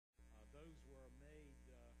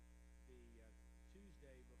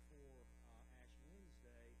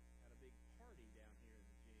Day, had a big party down here in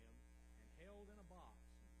the gym and held in a box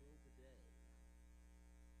until today.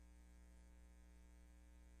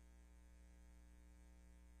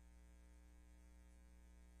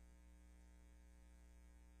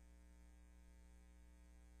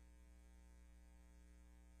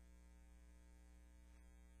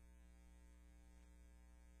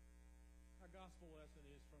 Our gospel lesson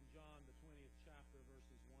is from John, the 20th chapter,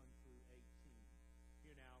 verses 1 through 18.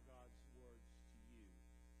 Hear now God's words to you.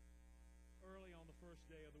 Early on the first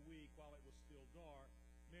day of the week, while it was still dark,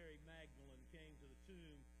 Mary Magdalene came to the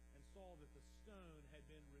tomb and saw that the stone had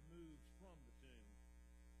been removed from the tomb.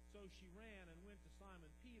 So she ran and went to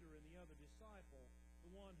Simon Peter and the other disciple,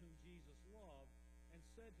 the one whom Jesus loved, and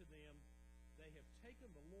said to them, "They have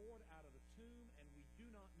taken the Lord out of the tomb, and we do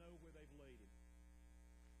not know where they've laid him."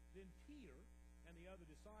 Then Peter and the other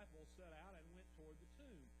disciple set out and went toward the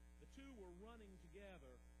tomb. The two were running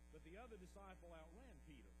together, but the other disciple outran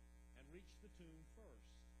Peter and reached the tomb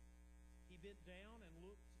first. He bent down and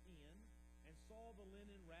looked in and saw the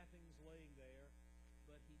linen wrappings laying there,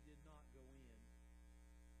 but he did not go in.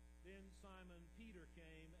 Then Simon Peter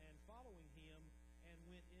came and following him and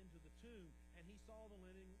went into the tomb, and he saw the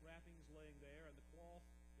linen wrappings laying there and the cloth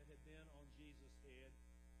that had been on Jesus' head,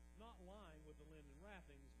 not lying with the linen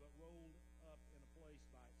wrappings, but rolled up in a place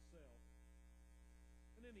by itself.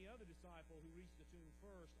 And then the other disciple who reached the tomb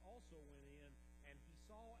first also went in, and he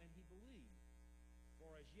saw and he believed.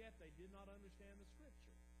 For as yet they did not understand the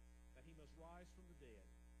scripture, that he must rise from the dead.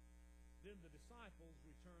 Then the disciples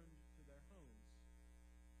returned to their homes.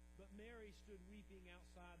 But Mary stood weeping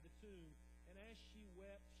outside the tomb, and as she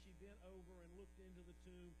wept, she bent over and looked into the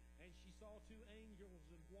tomb, and she saw two angels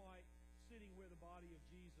in white sitting where the body of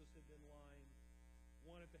Jesus had been lying,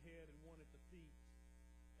 one at the head and one at the feet.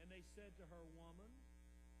 And they said to her, "Woman,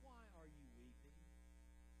 why are you weeping?"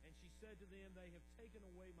 And she said to them, "They have taken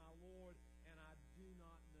away my Lord, and I do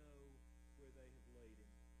not know where they have laid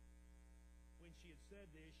him." When she had said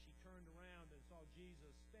this, she turned around and saw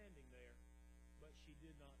Jesus standing there, but she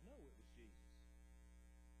did not know it was Jesus.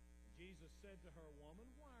 And Jesus said to her, "Woman,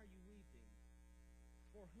 why are you weeping?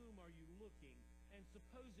 For whom are you looking?" And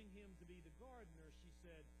supposing him to be the gardener, she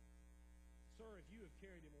said, "Sir, if you have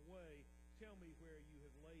carried him away, tell me where you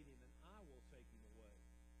have laid him, and I will take him away."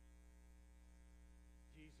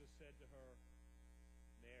 Jesus said to her,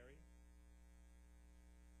 "Mary."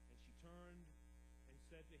 And she turned and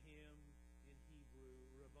said to him in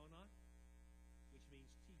Hebrew, "Rabboni," which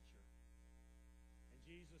means teacher. And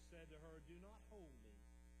Jesus said to her, "Do not hold me,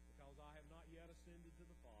 because I have not yet ascended to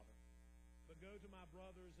the Father. But go to my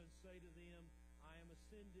brothers and say to them, I am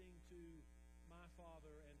ascending to my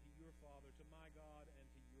Father and to your Father, to my God and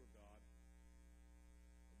to your God."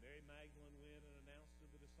 And Mary Magdalene went and announced to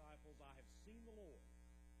the disciples, "I have seen the Lord."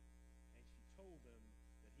 And she told them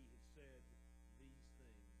that he had said these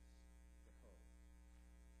things to her.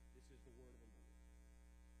 This is the word of the Lord.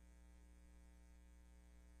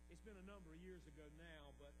 It's been a number of years ago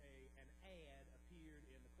now, but an ad appeared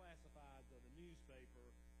in the classifieds of the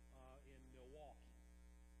newspaper in Milwaukee.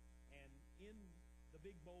 And in the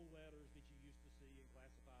big bold letters that you used to see in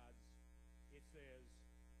classifieds, it says,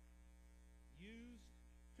 "Used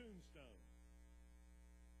tombstone.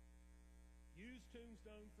 Used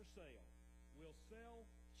tombstone for sale. Will sell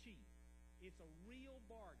cheap. It's a real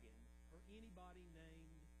bargain for anybody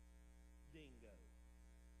named Dingo."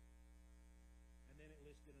 And then it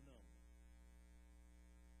listed a number.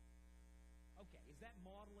 Okay, is that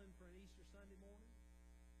modeling for an Easter Sunday morning?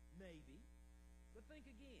 Maybe. But think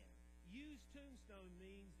again. Used tombstone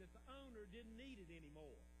means that the owner didn't need it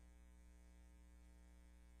anymore.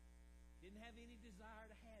 Didn't have any desire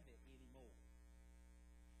to have it anymore.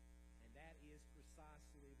 And that is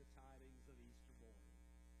precisely the tidings of Easter morning.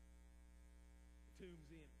 The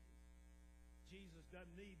tomb's empty. Jesus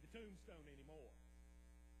doesn't need the tombstone anymore.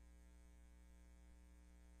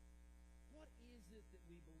 What is it that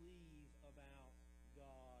we believe about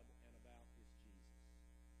God and about this Jesus?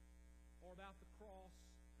 Or about the cross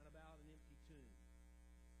and about an empty tomb?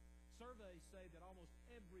 Surveys say that almost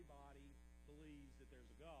everybody believes that there's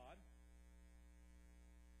a God.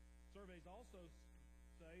 Surveys also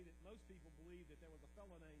say that most people believe that there was a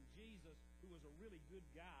fellow named Jesus who was a really good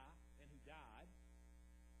guy and who died.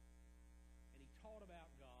 And he taught about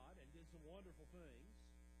God and did some wonderful things.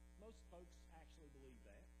 Most folks actually believe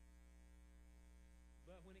that.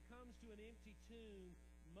 But when it comes to an empty tomb,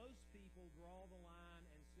 most people draw the line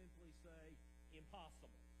and simply say, impossible,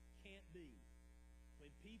 can't be.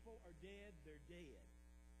 When people are dead, they're dead.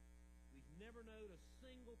 We've never known a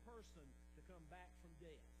single person to come back from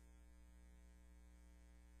death.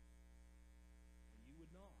 And you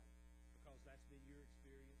would not, because that's been your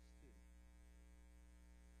experience too.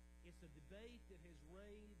 It's a debate that has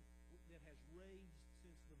raged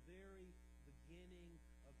since the very beginning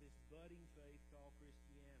of this budding faith called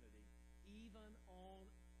Christianity, even on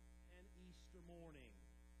an Easter morning.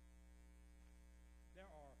 There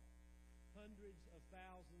are hundreds of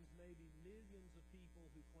thousands, maybe millions of people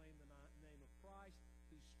who claim the name of Christ,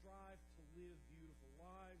 who strive to live beautiful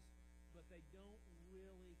lives, but they don't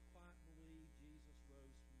really quite believe Jesus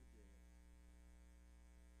rose from the dead.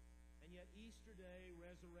 And yet Easter Day,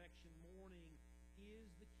 Resurrection Morning, is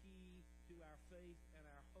the key to our faith and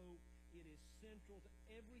our hope. It is central to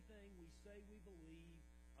everything we say we believe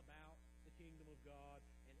about the kingdom of God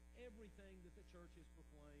and everything that the church has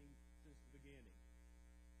proclaimed since the beginning.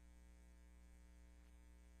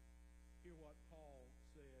 Hear what Paul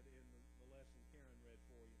said in the lesson Karen read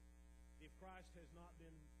for you. If Christ has not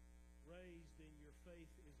been raised, then your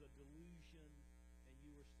faith is a delusion and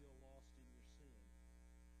you are still lost in your sin.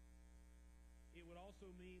 It would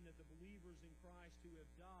also mean that the believers in Christ who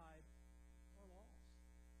have died are lost.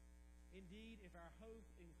 Indeed, if our hope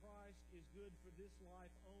in Christ is good for this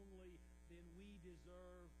life only, then we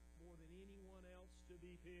deserve more than anyone else to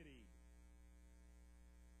be pitied.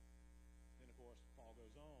 Then, of course, Paul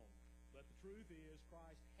goes on. But the truth is,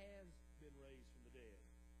 Christ has been raised from the dead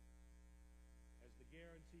as the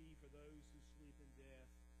guarantee for those who sleep in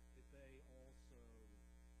death that they also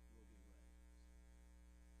will be raised.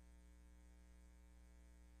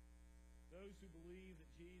 Those who believe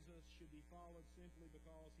that Jesus should be followed simply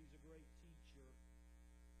because he's a great teacher,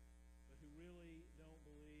 but who really don't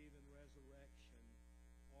believe in resurrection,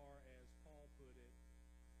 are, as Paul put it,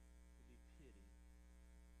 to be pitied.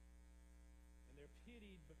 And they're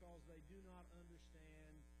pitied because they do not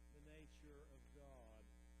understand the nature of God,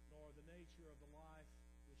 nor the nature of the life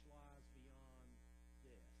which lies beyond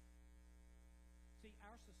death. See,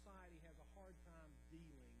 our society has a hard time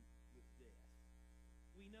dealing with death.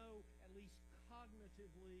 We know, at least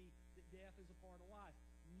cognitively, that death is a part of life.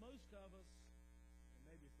 Most of us, and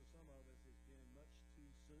maybe for some of us it's been much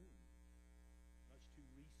too soon, much too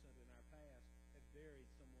recent in our past, have buried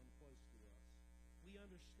someone close to us. We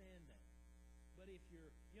understand that. But if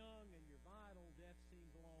you're young and you're vital, death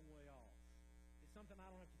seems a long way off. It's something I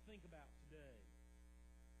don't have to think about today.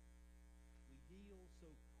 We deal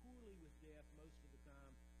so poorly with death most of the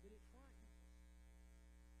time that it frightens us.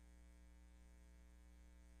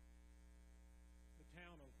 The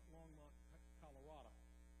town of Longmont, Colorado,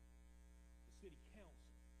 the city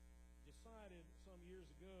council, decided some years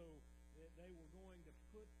ago that they were going to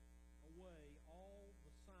put away all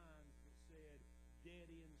the signs that said dead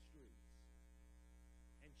end streets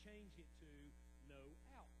and change it to no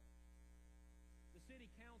outlet. The city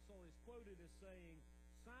council is quoted as saying,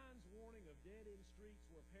 signs warning of dead-end streets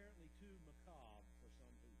were apparently too macabre for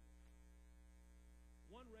some people.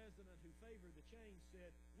 One resident who favored the change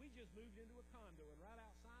said, we just moved into a condo and right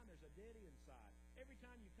outside there's a dead-end sign. Every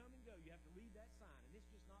time you come and go, you have to read that sign, and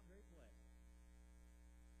it's just not very pleasant.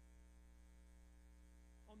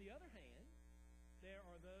 On the other hand, there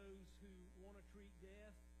are those who want to treat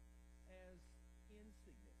death as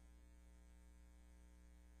insignificant.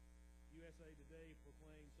 USA Today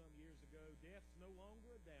proclaimed some years ago, death's no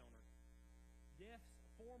longer a downer. Death's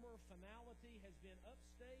former finality has been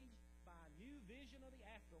upstaged by a new vision of the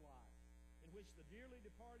afterlife, in which the dearly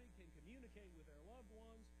departed can communicate with their loved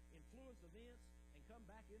ones, influence events, and come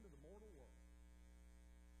back into the mortal world.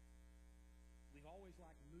 We've always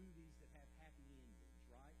liked movies that have happy endings,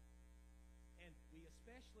 right? And we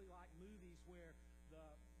especially like movies where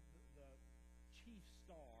the chief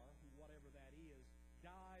star, who whatever that is,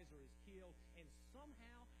 dies or is killed and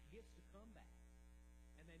somehow gets to come back.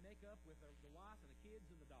 And they make up with the wife and the kids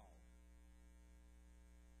and the dog.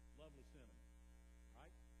 Lovely sentiment,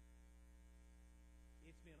 right?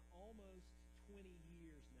 It's been almost 20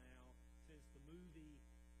 years now since the movie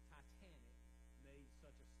Titanic made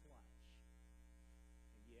such a splash.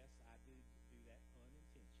 And yes, I do that pun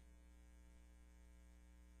intentionally.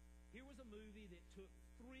 Here was a movie that took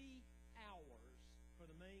 3 hours for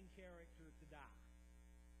the main character to die.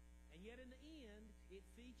 And yet in the end, it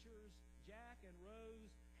features Jack and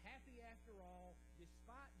Rose, happy after all,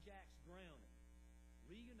 despite Jack's drowning,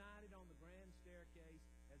 reunited on the grand staircase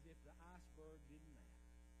as if the iceberg didn't matter.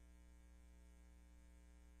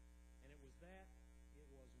 And it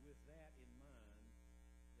was with that in mind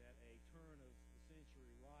that a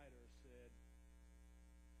turn-of-the-century writer said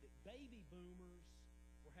that baby boomers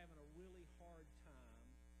were having a really hard time,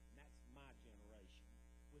 and that's my generation,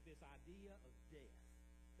 with this idea of death.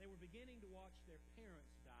 They were beginning to watch their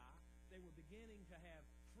parents die. They were beginning to have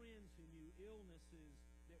friends who knew illnesses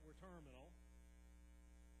that were terminal.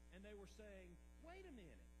 And they were saying, wait a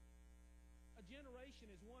minute. A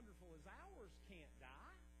generation as wonderful as ours can't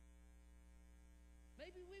die.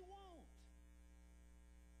 Maybe we won't.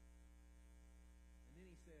 And then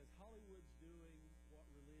he says, Hollywood's doing what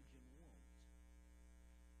religion won't.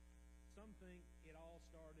 Some think it all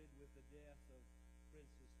started with the death of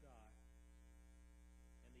Princess Di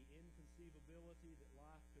and the inconceivability that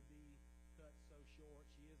life could be cut so short.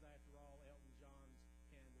 She is, after all, Elton John's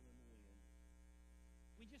Candle in the Wind.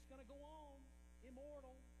 We just going to go on,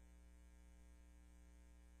 immortal.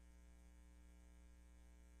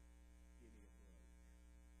 Give me a break.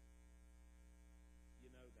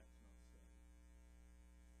 You know that's not so.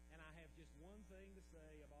 And I have just one thing to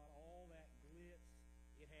say about all that glitz.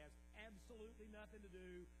 It has absolutely nothing to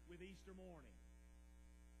do with Easter morning.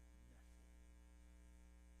 Nothing.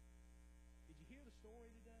 Did you hear the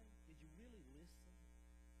story today? Did you really listen?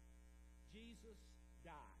 Jesus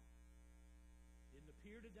died. Didn't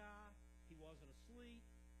appear to die. He wasn't asleep.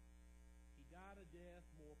 He died a death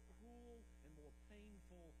more cruel and more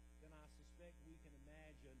painful than I suspect we can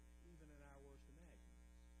imagine, even in our worst imaginings.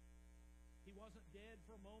 He wasn't dead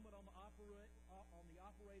for a moment on the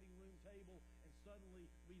operating room table and suddenly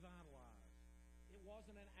revitalized. It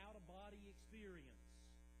wasn't an out-of-body experience.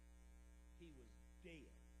 He was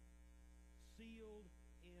dead, sealed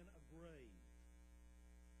in a grave.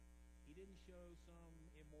 He didn't show some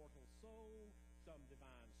immortal soul, some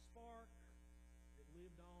divine spark that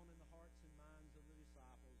lived on in the hearts and minds of the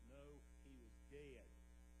disciples. No, he was dead.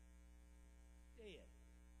 Dead.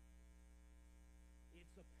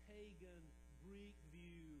 It's a pagan Greek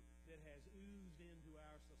view that has oozed into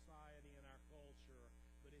our society and our culture,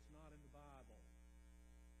 but it's not in the Bible.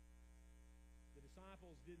 The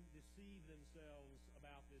disciples didn't deceive themselves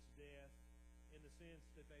about this death in the sense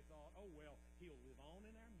that they thought, oh, well, he'll live on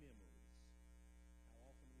in our memories.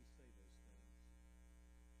 How often do we say those things?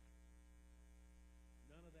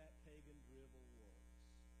 None of that pagan drivel works.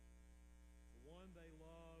 The one they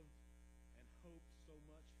loved and hoped so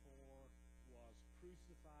much for was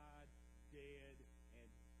crucified, dead,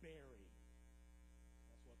 and buried.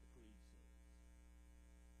 That's what the creed says.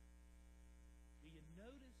 Do you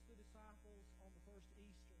notice the disciples on the first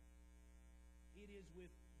Easter? It is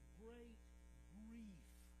with great grief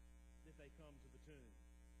that they come to the tomb.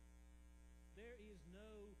 There is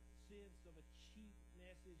no sense of a cheap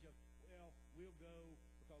message of, well, we'll go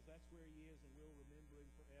because that's where he is and we'll remember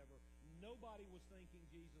him forever. Nobody was thinking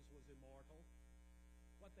Jesus was immortal.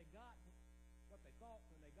 What they thought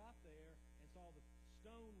when they got there and saw the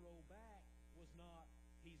stone roll back was not,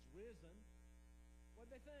 he's risen. What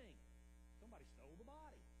did they think? Somebody stole the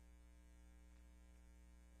body.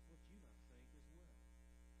 That's what you might think as well.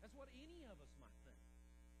 That's what any of us might think.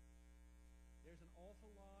 There's an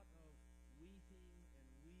awful lot of weeping and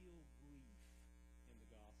real grief in the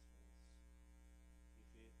Gospels if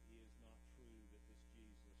it is not true that this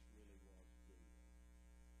Jesus really was dead.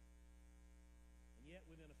 And yet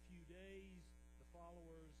within a few days, the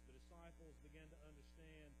followers, the disciples began to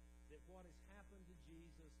understand that what has happened to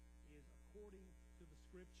Jesus is according to the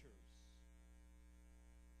Scriptures.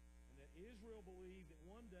 And that Israel believed that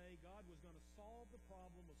one day God was going to solve the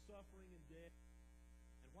problem of suffering and death.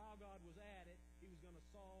 And while God was at it, he was going to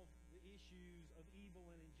solve the issues of evil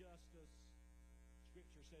and injustice.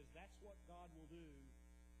 Scripture says that's what God will do.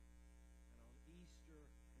 And on Easter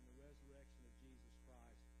and the resurrection of Jesus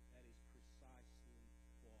Christ, that is precisely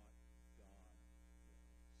what God does.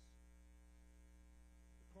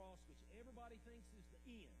 The cross, which everybody thinks is the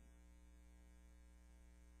end,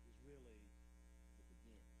 is really the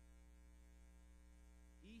beginning.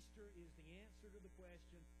 Easter is the answer to the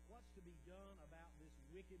question, what's to be done about this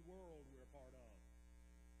wicked world we're a part of?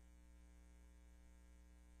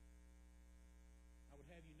 I would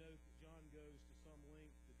have you note that John goes to some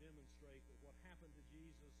length to demonstrate that what happened to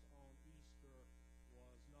Jesus on Easter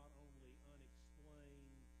was not only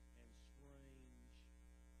unexplained and strange,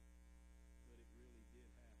 but it really did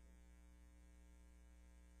happen.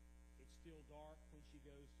 It's still dark when she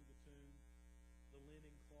goes to the tomb. The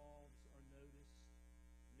linen cloths are noticed.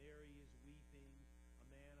 Mary is weeping. A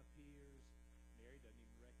man appears. Mary doesn't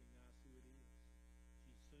even recognize who it is. She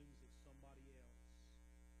assumes it's somebody else.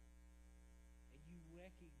 And you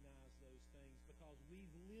recognize those things because we've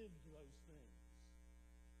lived those things.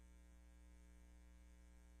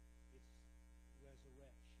 It's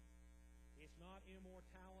resurrection. It's not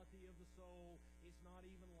immortality of the soul. It's not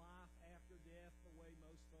even life after death the way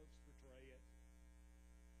most folks portray it.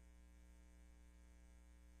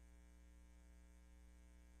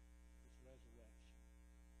 Resurrection.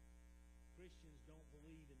 Christians don't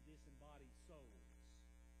believe in disembodied souls.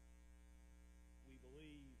 We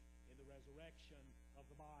believe in the resurrection of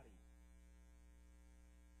the body.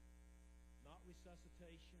 Not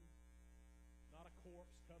resuscitation, not a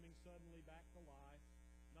corpse coming suddenly back to life,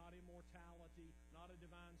 not immortality, not a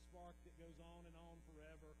divine spark that goes on and on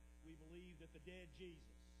forever. We believe that the dead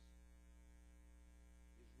Jesus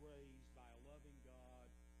is raised by a loving God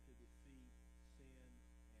to defeat sin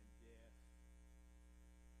and death forever.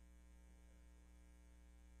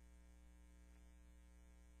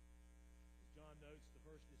 As John notes, the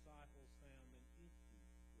first disciples found an empty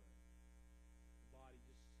grave. The body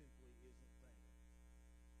just simply isn't there.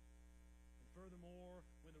 And furthermore,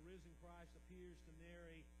 when the risen Christ appears to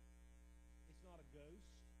Mary, it's not a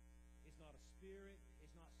ghost, it's not a spirit,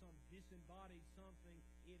 it's not some disembodied something.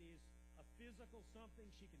 It is a physical something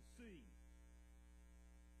she can see.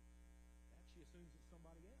 That she assumes it's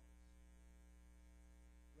somebody else.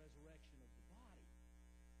 Resurrection of the body.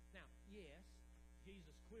 Now, yes,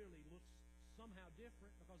 Jesus clearly looks somehow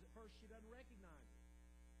different because at first she doesn't recognize him.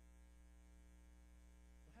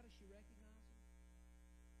 Well, how does she recognize him?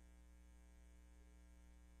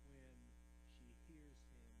 When she hears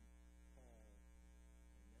him call her name.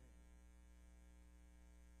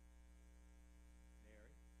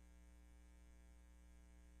 Mary.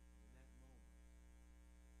 In that moment,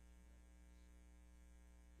 she knows.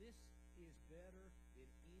 This is better than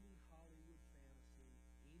any Hollywood fantasy,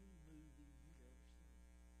 any movie you've ever seen.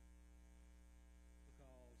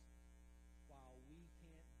 Because while we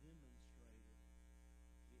can't demonstrate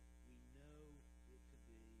it, we know it to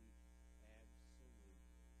be absolutely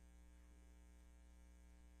true.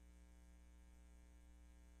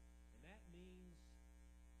 And that means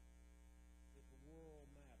that the world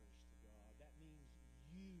matters to God. That means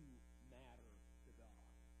you matter to God.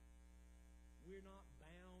 We're not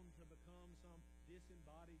bound to become some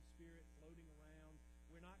disembodied spirit floating around.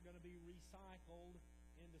 We're not going to be recycled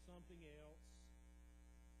into something else.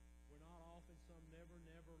 We're not off in some never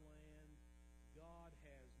land. God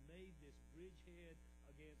has made this bridgehead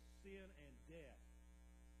against sin and death.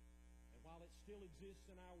 And while it still exists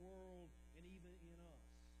in our world and even in us,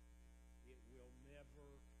 it will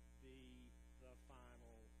never be the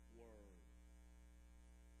final word.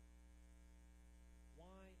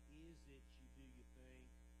 Why is it, do you think,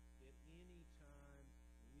 that any time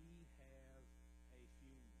we have a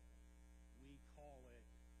funeral, we call it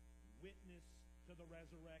Witness to the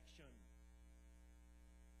Resurrection?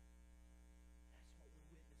 That's what we're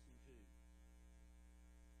witnessing to.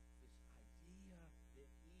 This idea that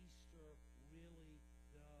Easter really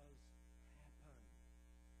does happen.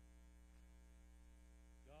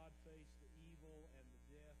 God faced the evil and the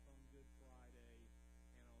death on Good Friday,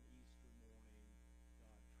 and on Easter morning,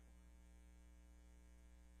 God triumphed.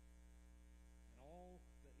 And all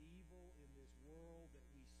the evil in this world that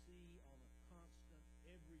we see on a constant,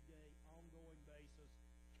 everyday, ongoing basis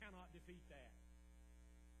cannot defeat that.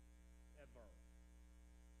 Ever.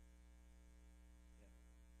 Ever.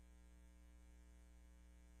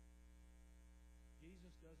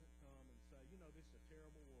 Jesus doesn't come and say, you know, this is a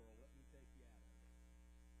terrible world. Let me take you out of it.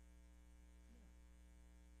 No.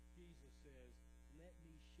 Jesus says, let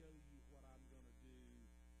me show you what I'm going to do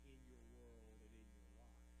in your world and in your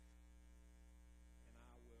life. And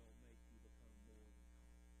I will make you become more than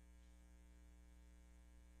conquerors.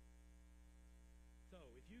 So,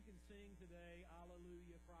 if you can sing today,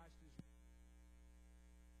 Hallelujah, Christ is